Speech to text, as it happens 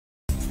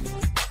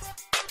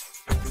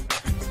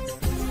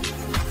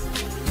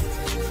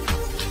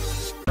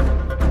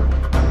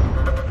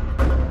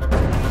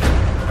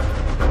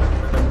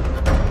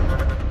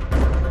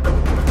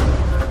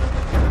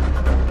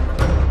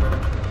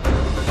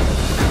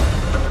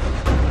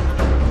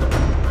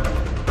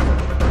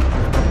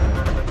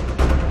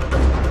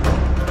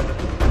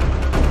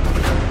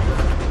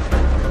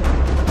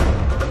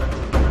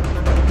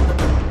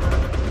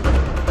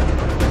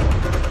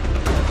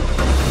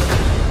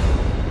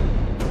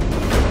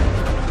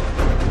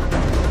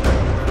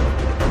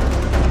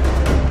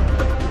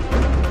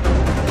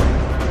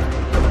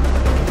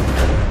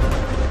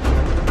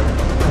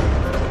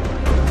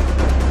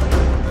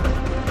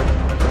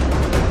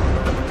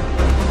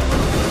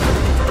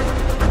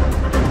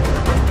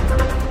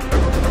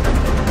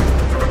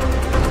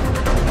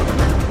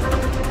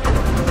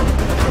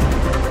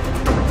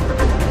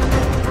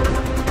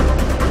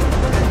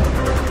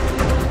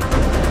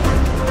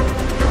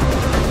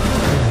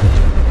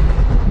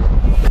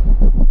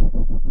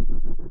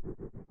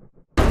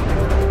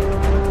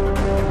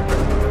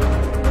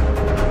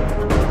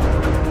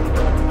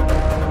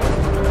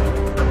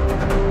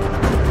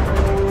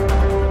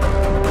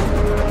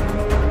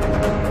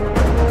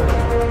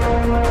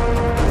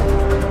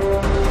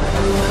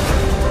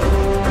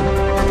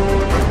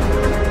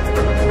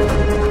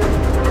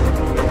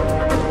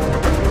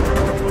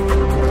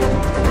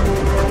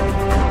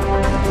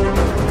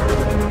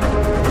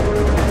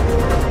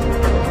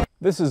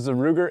This is the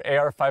Ruger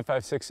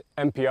AR-556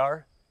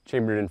 MPR,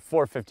 chambered in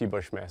 .450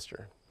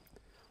 Bushmaster.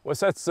 What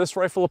sets this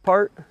rifle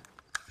apart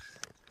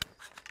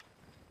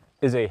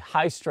is a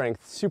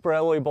high-strength super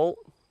alloy bolt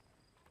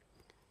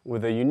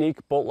with a unique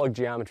bolt lug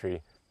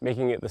geometry,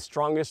 making it the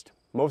strongest,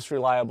 most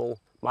reliable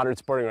modern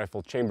sporting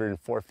rifle chambered in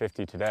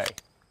 .450 today.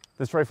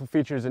 This rifle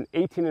features an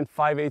 18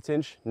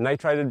 5/8"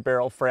 nitrided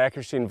barrel for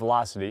accuracy and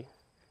velocity,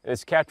 and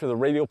it's capped with a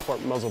radial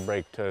port muzzle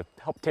brake to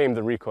help tame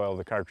the recoil of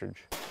the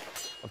cartridge.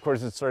 Of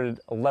course, it's threaded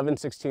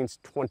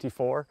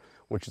 11/16/24,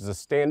 which is a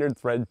standard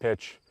thread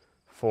pitch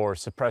for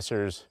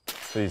suppressors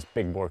for these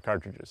big bore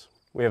cartridges.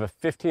 We have a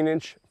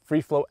 15-inch free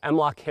flow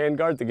M-LOK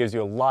handguard that gives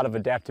you a lot of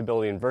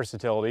adaptability and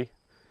versatility,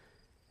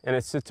 and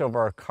it sits over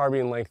our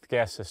carbine length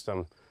gas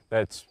system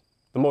that's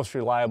the most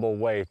reliable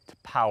way to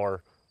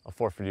power a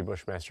 .450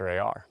 Bushmaster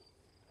AR.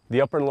 The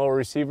upper and lower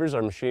receivers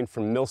are machined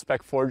from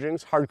mil-spec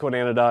forgings, hard-coat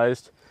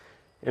anodized,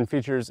 and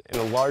features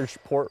an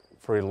enlarged port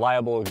for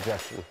reliable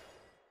ejection.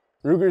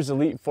 Ruger's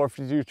Elite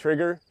 452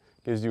 trigger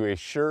gives you a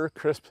sure,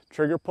 crisp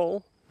trigger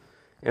pull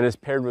and is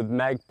paired with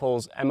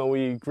Magpul's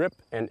MOE grip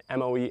and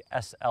MOE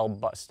SL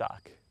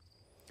buttstock.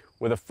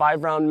 With a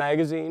 5-round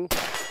magazine,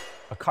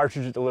 a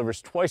cartridge that delivers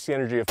twice the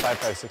energy of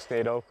 .556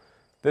 NATO,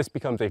 this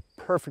becomes a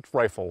perfect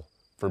rifle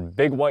for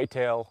big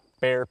whitetail,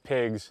 bear,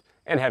 pigs,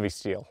 and heavy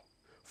steel.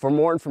 For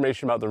more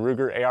information about the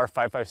Ruger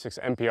AR-556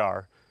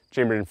 MPR,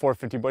 chambered in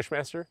 .450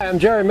 Bushmaster. I'm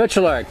Jerry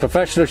Michalak,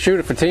 professional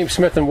shooter for Team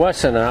Smith &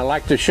 Wesson, and I'd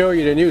like to show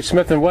you the new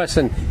Smith &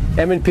 Wesson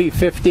M&P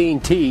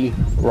 15T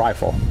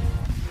rifle.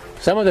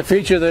 Some of the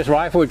features of this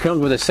rifle, it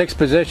comes with a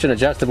 6-position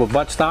adjustable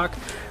buttstock.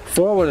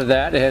 Forward of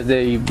that, it has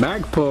the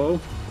Magpul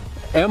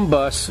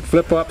M-Bus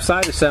flip-up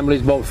side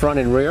assemblies, both front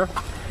and rear.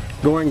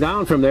 Going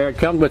down from there, it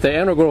comes with the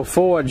integral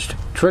forged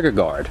trigger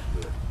guard.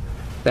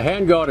 The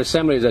handguard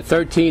assembly is a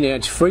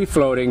 13-inch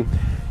free-floating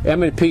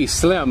M&P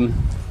Slim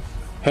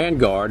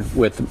handguard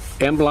with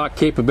M-LOK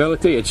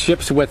capability. It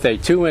ships with a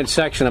 2-inch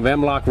section of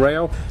M-LOK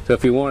rail, so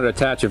if you want to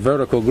attach a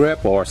vertical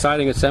grip or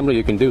sighting assembly,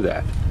 you can do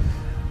that.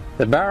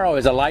 The barrel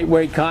is a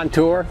lightweight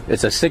contour.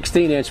 It's a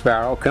 16-inch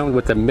barrel, comes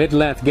with a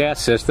mid-length gas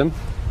system.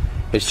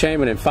 It's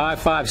chambered in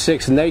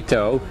 .556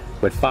 NATO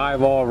with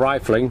 5-all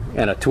rifling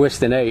and a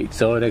twist and 8,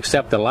 so it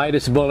accepts the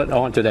lightest bullet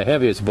onto the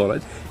heaviest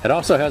bullet. It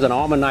also has an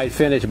Armalite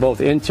finish,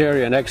 both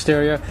interior and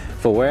exterior,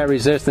 for wear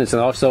resistance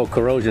and also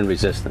corrosion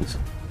resistance.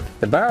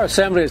 The barrel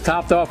assembly is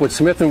topped off with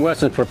Smith &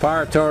 Wesson's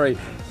proprietary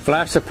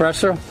flash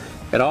suppressor.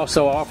 It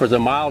also offers a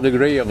mild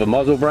degree of a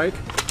muzzle brake.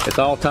 It's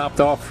all topped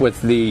off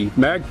with the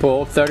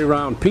Magpul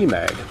 30-round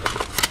PMag.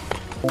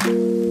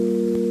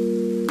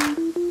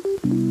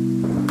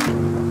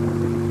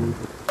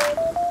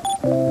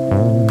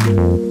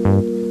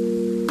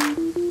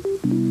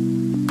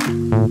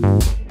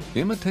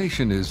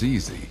 Imitation is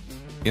easy.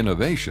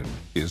 Innovation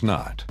is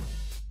not.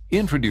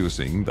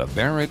 Introducing the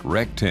Barrett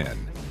Rec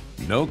 10.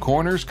 No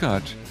corners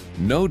cut,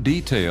 no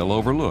detail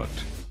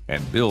overlooked,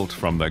 and built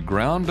from the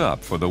ground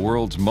up for the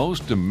world's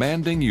most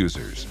demanding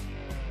users.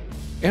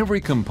 Every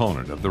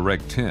component of the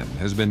Rec 10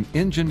 has been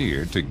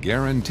engineered to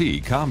guarantee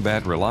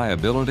combat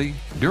reliability,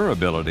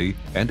 durability,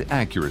 and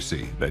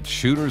accuracy that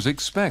shooters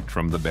expect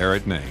from the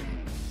Barrett name.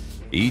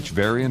 Each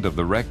variant of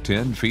the Rec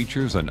 10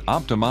 features an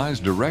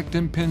optimized direct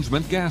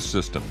impingement gas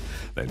system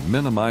that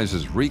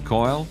minimizes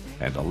recoil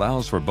and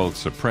allows for both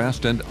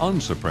suppressed and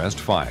unsuppressed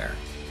fire.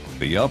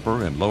 The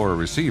upper and lower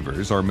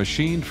receivers are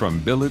machined from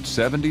billet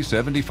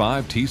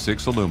 7075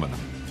 T6 aluminum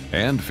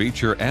and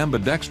feature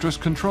ambidextrous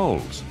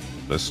controls.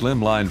 The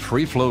slimline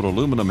free-float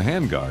aluminum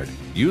handguard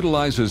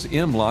utilizes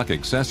M-LOK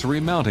accessory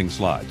mounting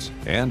slots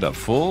and a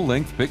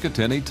full-length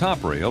Picatinny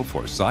top rail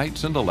for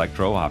sights and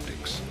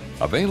electro-optics.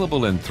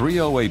 Available in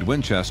 .308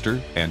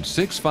 Winchester and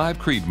 .65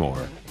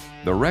 Creedmoor,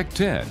 the Rec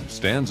 10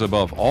 stands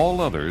above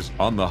all others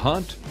on the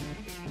hunt,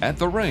 at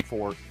the range.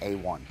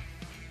 M4A1.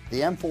 The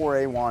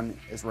M4A1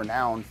 is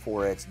renowned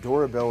for its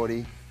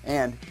durability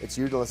and its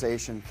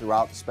utilization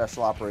throughout the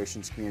special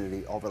operations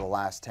community over the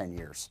last 10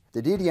 years.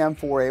 The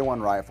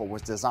DDM4A1 rifle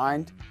was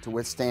designed to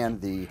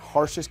withstand the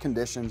harshest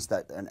conditions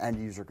that an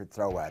end user could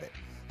throw at it.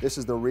 This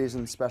is the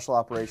reason Special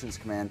Operations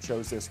Command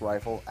chose this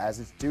rifle as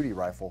its duty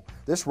rifle.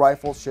 This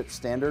rifle ships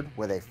standard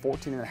with a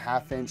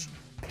 14.5-inch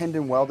pinned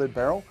and welded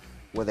barrel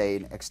with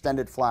an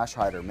extended flash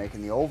hider,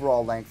 making the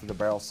overall length of the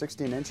barrel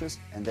 16 inches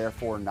and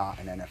therefore not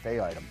an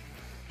NFA item.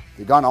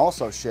 The gun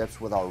also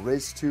ships with our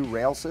RIS-2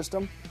 rail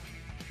system.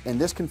 In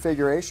this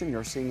configuration,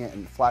 you're seeing it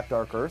in flat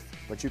dark earth,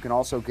 but you can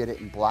also get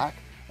it in black,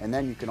 and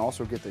then you can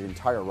also get the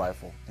entire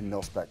rifle in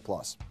mil-spec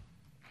plus.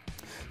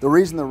 The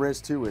reason the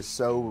RIS-2 is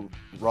so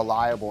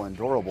reliable and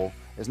durable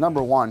is,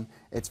 number one,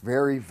 it's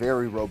very,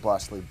 very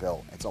robustly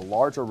built. It's a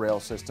larger rail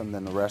system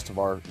than the rest of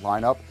our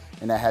lineup,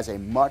 and it has a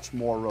much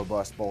more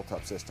robust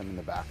bolt-up system in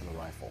the back of the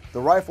rifle.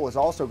 The rifle is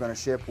also going to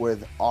ship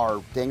with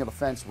our Daniel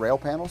Defense rail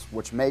panels,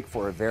 which make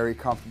for a very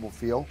comfortable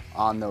feel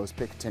on those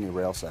Picatinny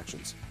rail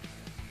sections.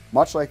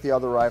 Much like the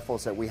other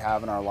rifles that we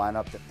have in our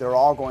lineup, they're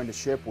all going to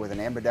ship with an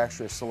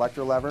ambidextrous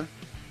selector lever.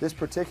 This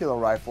particular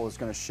rifle is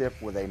going to ship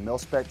with a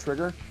mil-spec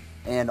trigger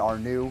and our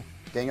new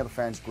Daniel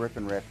Defense Grip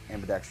and Rip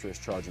ambidextrous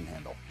charging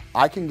handle.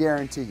 I can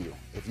guarantee you,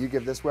 if you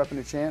give this weapon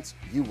a chance,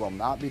 you will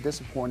not be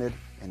disappointed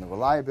in the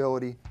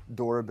reliability,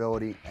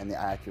 durability, and the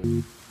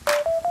accuracy.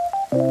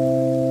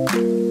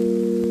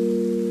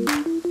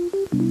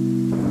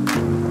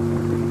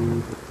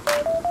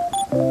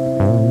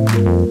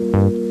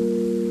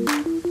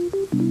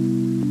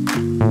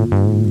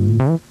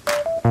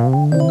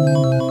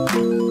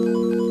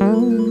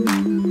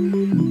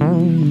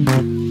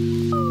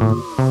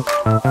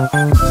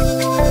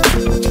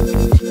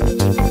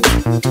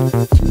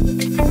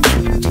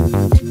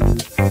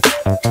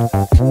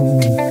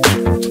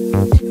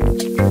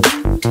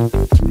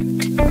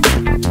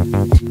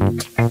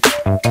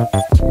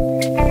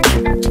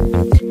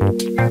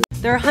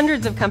 There are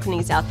hundreds of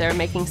companies out there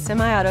making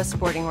semi-auto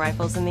sporting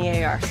rifles in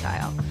the AR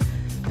style.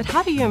 But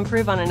how do you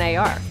improve on an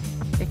AR?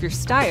 If you're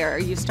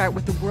Steyr, you start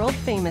with the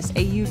world-famous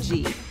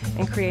AUG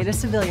and create a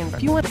civilian version.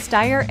 If you want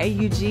Steyr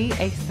AUG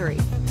A3.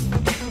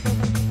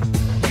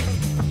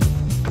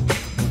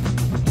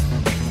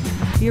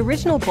 The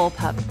original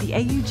bullpup, the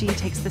AUG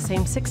takes the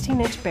same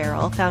 16-inch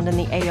barrel found in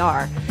the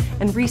AR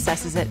and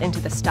recesses it into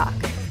the stock,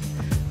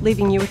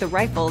 leaving you with a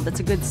rifle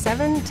that's a good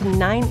 7 to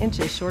 9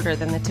 inches shorter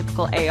than the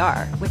typical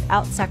AR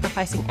without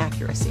sacrificing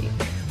accuracy,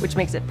 which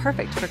makes it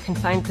perfect for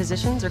confined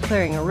positions or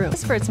clearing a room.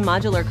 As for its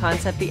modular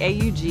concept, the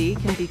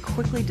AUG can be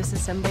quickly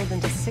disassembled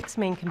into 6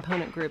 main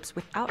component groups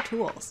without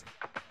tools.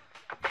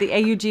 The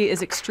AUG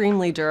is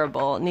extremely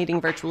durable, needing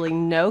virtually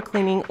no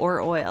cleaning or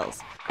oils,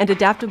 and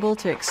adaptable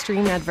to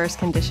extreme adverse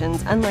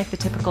conditions, unlike the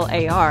typical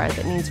AR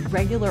that needs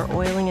regular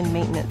oiling and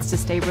maintenance to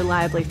stay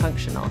reliably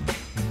functional.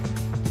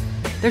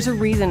 There's a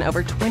reason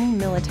over 20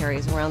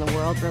 militaries around the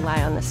world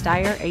rely on the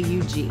Steyr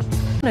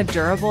AUG. A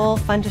durable,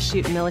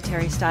 fun-to-shoot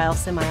military-style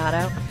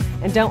semi-auto,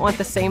 and don't want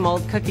the same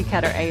old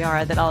cookie-cutter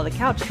AR that all the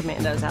couch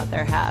commandos out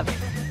there have.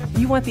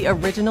 You want the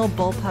original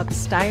bullpup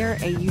Steyr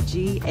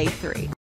AUG A3.